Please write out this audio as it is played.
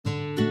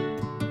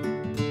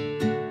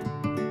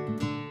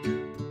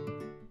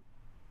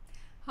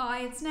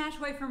Hi, it's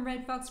Natalie from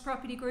Red Fox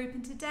Property Group,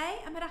 and today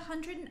I'm at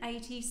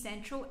 180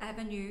 Central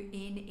Avenue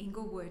in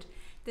Inglewood.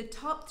 The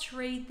top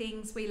 3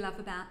 things we love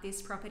about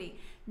this property.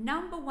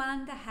 Number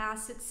 1, the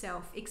house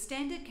itself.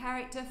 Extended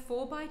character,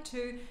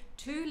 4x2,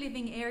 2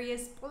 living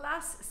areas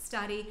plus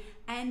study,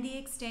 and the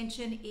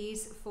extension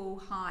is full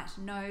height,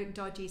 no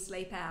dodgy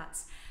sleep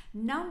outs.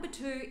 Number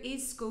 2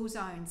 is school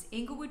zones,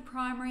 Inglewood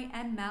Primary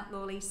and Mount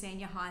Lawley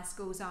Senior High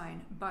School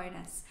Zone,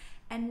 bonus.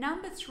 And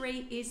number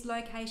 3 is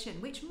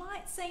location, which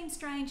might seem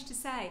strange to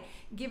say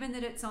given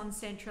that it's on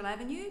Central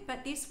Avenue,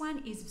 but this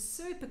one is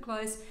super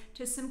close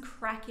to some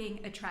cracking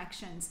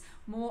attractions.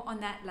 More on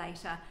that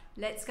later.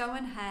 Let's go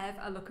and have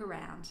a look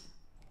around.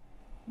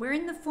 We're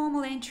in the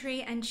formal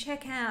entry, and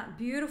check out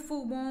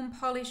beautiful warm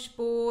polished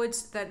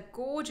boards, the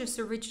gorgeous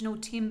original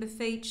timber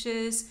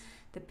features,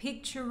 the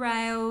picture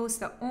rails,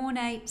 the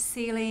ornate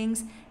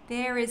ceilings.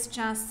 There is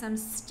just some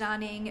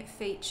stunning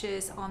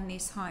features on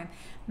this home.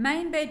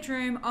 Main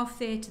bedroom off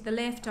there to the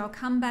left. I'll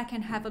come back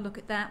and have a look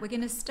at that. We're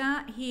going to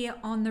start here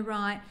on the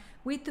right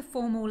with the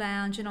formal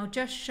lounge, and I'll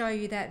just show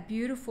you that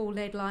beautiful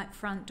LED light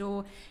front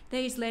door.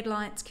 These LED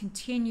lights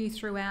continue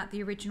throughout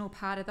the original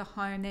part of the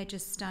home. They're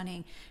just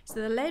stunning. So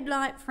the LED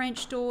light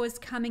French doors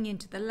coming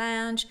into the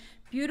lounge.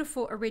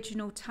 Beautiful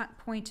original tuck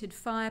pointed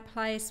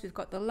fireplace. We've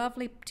got the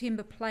lovely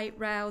timber plate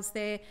rails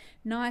there.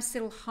 Nice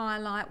little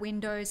highlight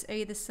windows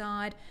either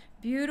side.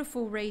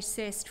 Beautiful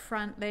recessed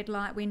front LED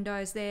light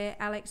windows there.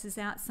 Alex is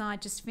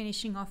outside just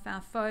finishing off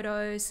our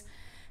photos.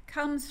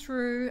 Come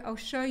through, I'll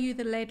show you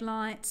the LED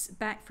lights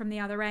back from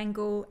the other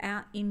angle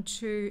out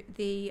into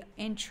the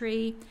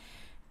entry.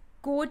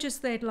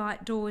 Gorgeous LED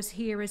light doors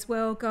here as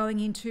well, going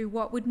into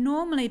what would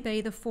normally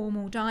be the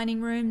formal dining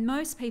room.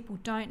 Most people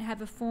don't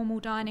have a formal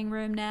dining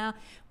room now.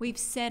 We've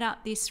set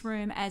up this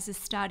room as a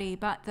study,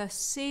 but the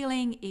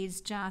ceiling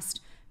is just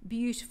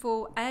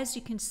beautiful. As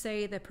you can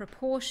see, the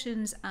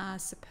proportions are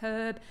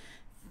superb.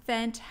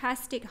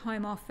 Fantastic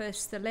home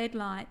office, the LED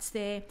lights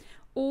there,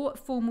 or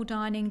formal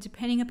dining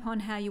depending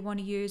upon how you want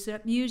to use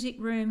it. Music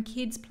room,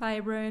 kids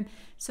playroom,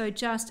 so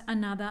just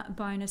another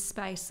bonus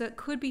space. So it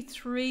could be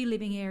 3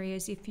 living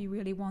areas if you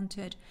really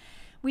wanted.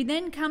 We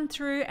then come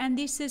through, and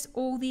this is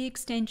all the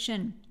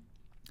extension.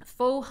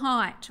 Full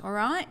height, all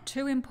right?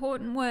 2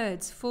 important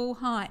words, full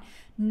height.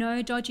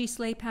 No dodgy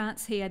sleep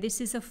outs here. This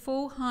is a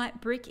full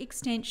height brick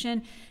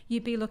extension.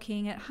 You'd be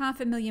looking at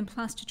 $500,000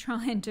 plus to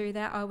try and do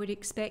that, I would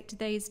expect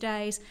these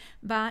days,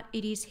 but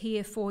it is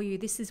here for you.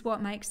 This is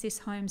what makes this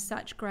home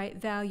such great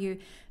value.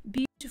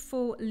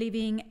 Beautiful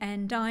living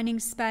and dining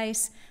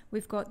space.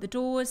 We've got the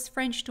doors,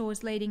 French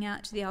doors leading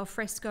out to the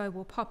alfresco.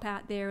 We'll pop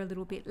out there a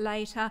little bit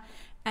later.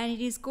 And it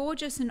is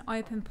gorgeous and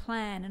open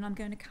plan. And I'm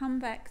going to come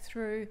back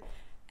through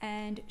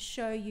and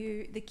show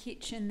you the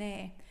kitchen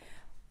there.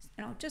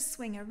 And I'll just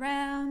swing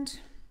around,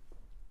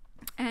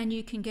 and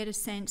you can get a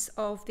sense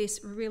of this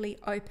really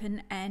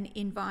open and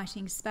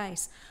inviting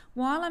space.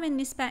 While I'm in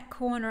this back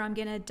corner, I'm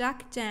going to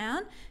duck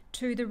down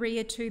to the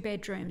rear 2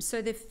 bedrooms.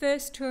 So the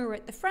first 2 are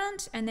at the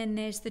front, and then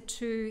there's the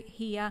 2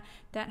 here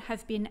that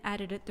have been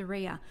added at the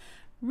rear.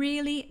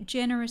 Really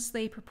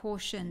generously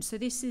proportioned. So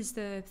this is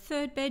the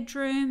 3rd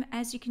bedroom.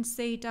 As you can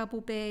see,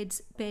 double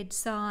beds,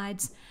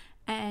 bedsides,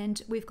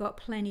 and we've got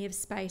plenty of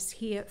space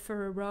here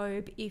for a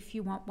robe if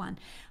you want one.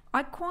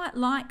 I quite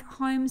like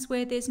homes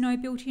where there's no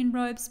built-in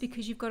robes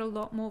because you've got a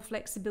lot more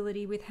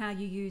flexibility with how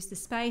you use the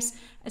space,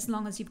 as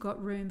long as you've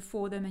got room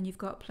for them, and you've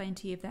got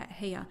plenty of that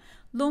here.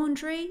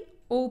 Laundry,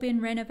 all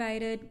been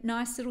renovated.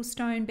 Nice little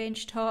stone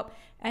bench top.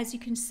 As you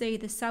can see,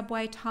 the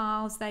subway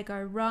tiles, they go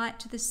right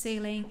to the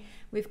ceiling.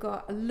 We've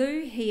got a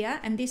loo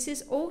here, and this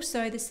is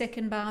also the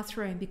 2nd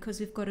bathroom because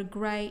we've got a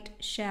great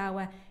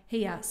shower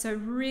here. So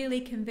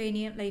really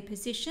conveniently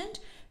positioned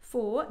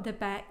for the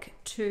back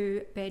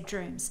 2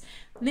 bedrooms.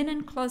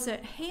 Linen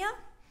closet here,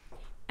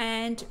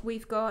 and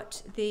we've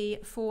got the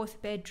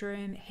 4th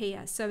bedroom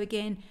here. So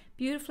again,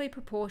 beautifully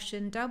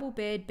proportioned, double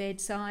bed,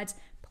 bedsides,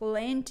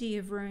 plenty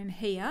of room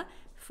here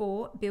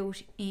for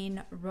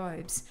built-in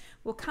robes.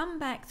 We'll come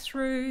back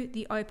through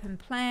the open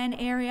plan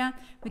area.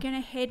 We're going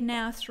to head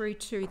now through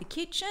to the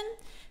kitchen.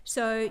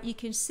 So you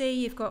can see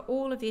you've got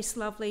all of this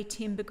lovely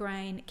timber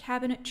grain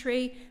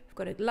cabinetry. We've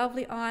got a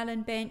lovely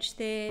island bench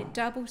there,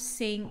 double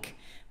sink.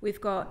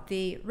 We've got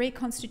the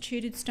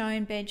reconstituted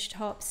stone bench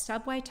top,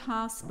 subway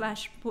tile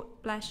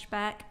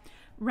splashback,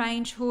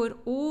 range hood,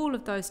 all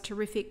of those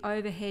terrific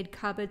overhead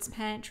cupboards,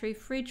 pantry,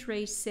 fridge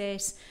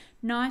recess,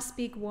 nice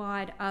big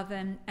wide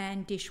oven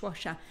and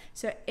dishwasher.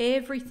 So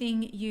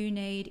everything you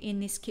need in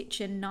this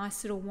kitchen.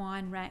 Nice little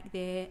wine rack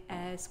there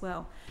as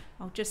well.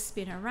 I'll just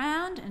spin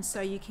around, and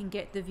so you can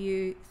get the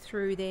view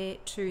through there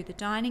to the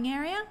dining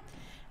area.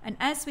 And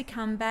as we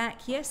come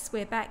back, yes,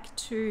 we're back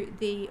to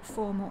the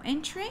formal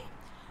entry.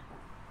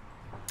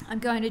 I'm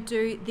going to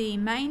do the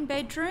main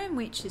bedroom,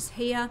 which is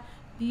here,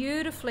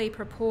 beautifully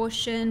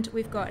proportioned.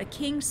 We've got a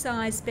king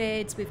size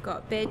beds, we've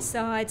got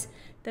bedsides,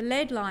 the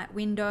LED light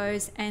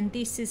windows, and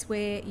this is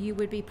where you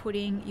would be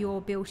putting your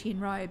built-in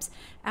robes.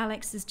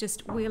 Alex is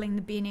just wheeling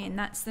the bin in,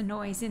 that's the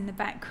noise in the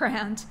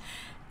background.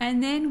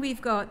 And then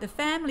we've got the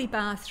family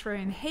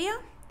bathroom here,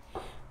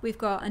 We've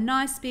got a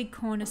nice big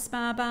corner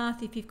spa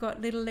bath if you've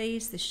got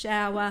littlies, the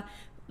shower,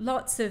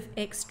 lots of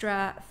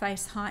extra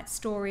face height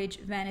storage,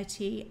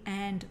 vanity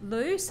and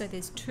loo. So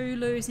there's 2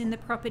 loos in the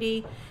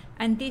property,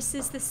 and this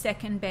is the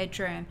second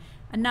bedroom.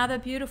 Another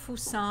beautiful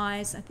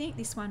size. I think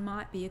this one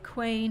might be a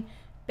queen.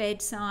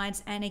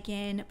 Bedsides, and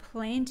again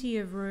plenty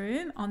of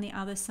room on the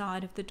other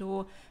side of the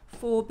door,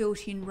 4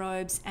 built-in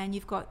robes, and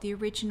you've got the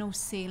original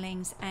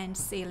ceilings and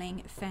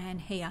ceiling fan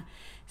here.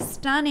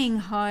 Stunning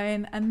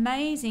home,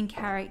 amazing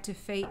character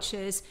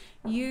features.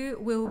 You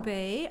will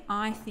be,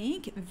 I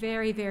think,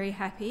 very, very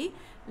happy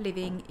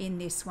living in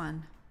this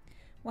one.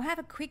 We'll have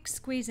a quick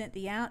squeeze at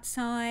the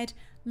outside.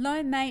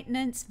 Low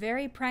maintenance,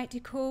 very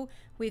practical.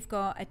 We've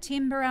got a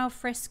timber al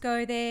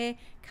fresco there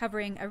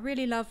covering a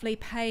really lovely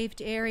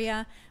paved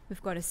area.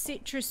 We've got a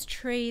citrus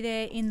tree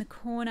there in the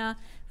corner,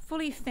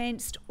 fully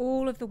fenced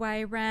all of the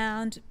way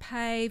around,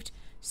 paved,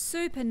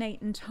 super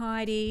neat and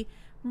tidy,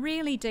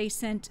 really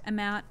decent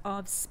amount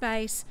of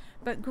space,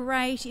 but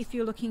great if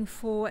you're looking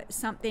for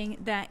something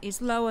that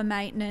is lower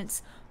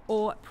maintenance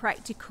or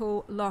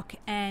practical lock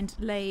and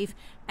leave,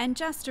 and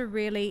just a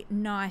really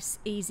nice,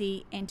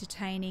 easy,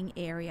 entertaining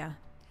area.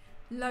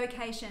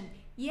 Location.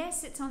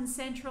 Yes, it's on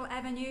Central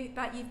Avenue,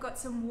 but you've got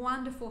some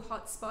wonderful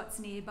hot spots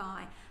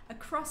nearby.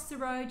 Across the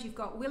road, you've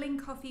got Willing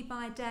Coffee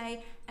by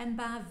day and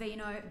Bar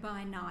Vino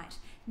by night.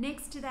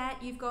 Next to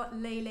that, you've got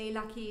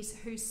Lucky's,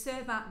 who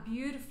serve up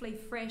beautifully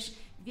fresh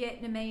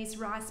Vietnamese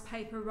rice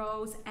paper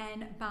rolls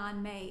and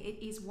banh mi.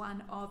 It is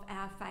one of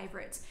our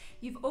favourites.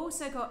 You've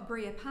also got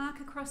Bria Park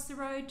across the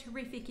road,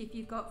 terrific if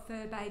you've got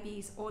fur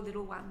babies or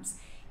little ones.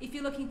 If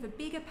you're looking for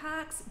bigger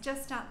parks,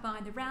 just up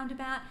by the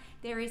roundabout,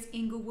 there is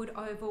Inglewood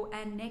Oval,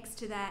 and next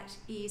to that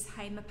is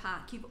Hamer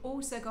Park. You've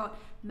also got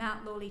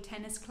Mount Lawley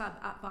Tennis Club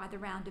up by the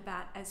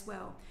roundabout as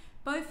well.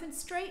 Beaufort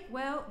Street,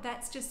 well,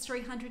 that's just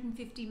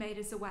 350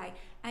 metres away,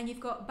 and you've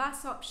got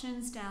bus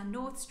options down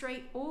North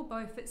Street or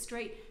Beaufort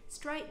Street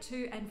straight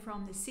to and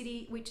from the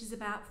city, which is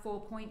about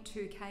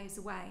 4.2 k's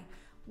away.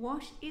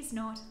 What is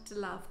not to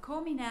love?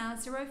 Call me now,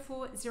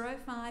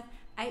 0405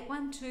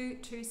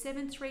 812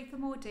 273 for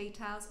more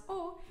details,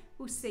 or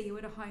we'll see you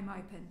at a home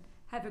open.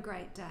 Have a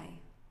great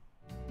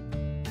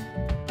day.